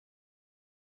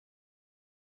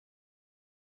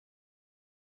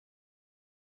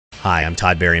Hi, I'm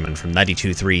Todd Berryman from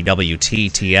 92.3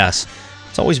 WTTS.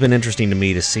 It's always been interesting to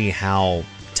me to see how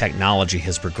technology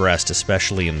has progressed,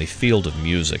 especially in the field of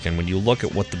music. And when you look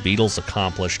at what the Beatles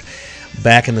accomplished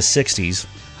back in the 60s,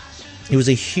 it was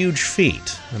a huge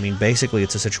feat. I mean, basically,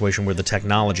 it's a situation where the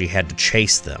technology had to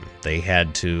chase them. They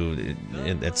had to,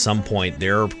 at some point,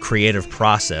 their creative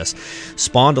process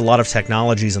spawned a lot of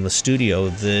technologies in the studio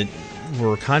that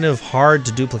were kind of hard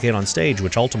to duplicate on stage,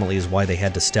 which ultimately is why they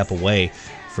had to step away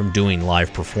from doing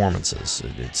live performances.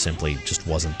 It simply just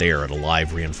wasn't there at a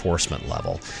live reinforcement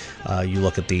level. You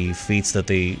look at the feats that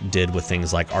they did with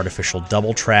things like artificial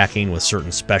double tracking, with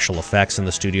certain special effects in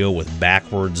the studio, with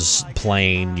backwards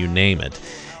playing, you name it.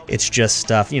 It's just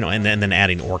stuff, and then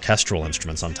adding orchestral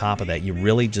instruments on top of that. You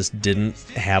really just didn't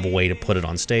have a way to put it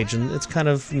on stage, and it's kind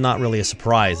of not really a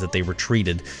surprise that they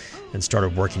retreated and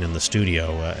started working in the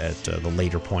studio at the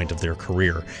later point of their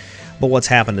career. But what's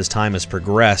happened as time has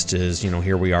progressed is,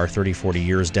 here we are 30, 40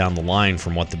 years down the line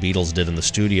from what the Beatles did in the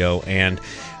studio, and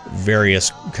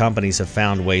various companies have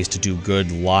found ways to do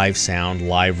good live sound,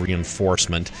 live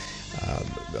reinforcement.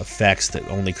 Effects that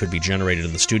only could be generated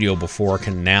in the studio before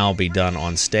can now be done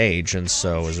on stage. And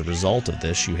so as a result of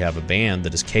this, you have a band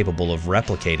that is capable of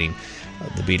replicating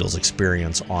the Beatles'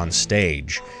 experience on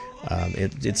stage.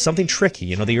 It's something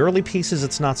tricky. The early pieces,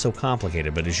 it's not so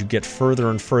complicated, but as you get further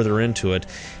and further into it,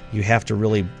 you have to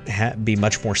really be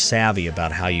much more savvy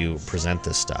about how you present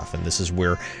this stuff, and this is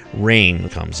where Rain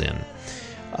comes in.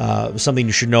 Something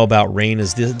you should know about Rain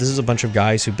is this is a bunch of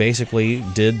guys who basically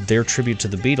did their tribute to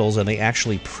the Beatles, and they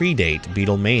actually predate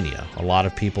Beatlemania. A lot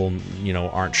of people,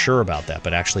 aren't sure about that,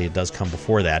 but actually it does come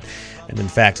before that. And in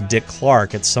fact, Dick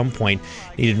Clark at some point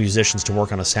needed musicians to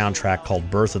work on a soundtrack called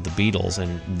Birth of the Beatles,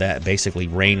 and that basically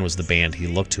Rain was the band he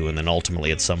looked to, and then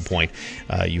ultimately at some point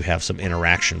you have some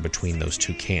interaction between those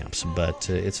two camps. But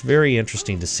it's very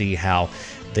interesting to see how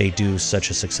they do such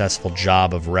a successful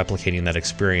job of replicating that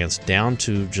experience down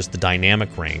to just the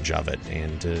dynamic range of it,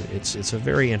 and it's a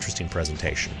very interesting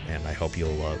presentation, and I hope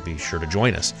you'll be sure to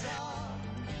join us.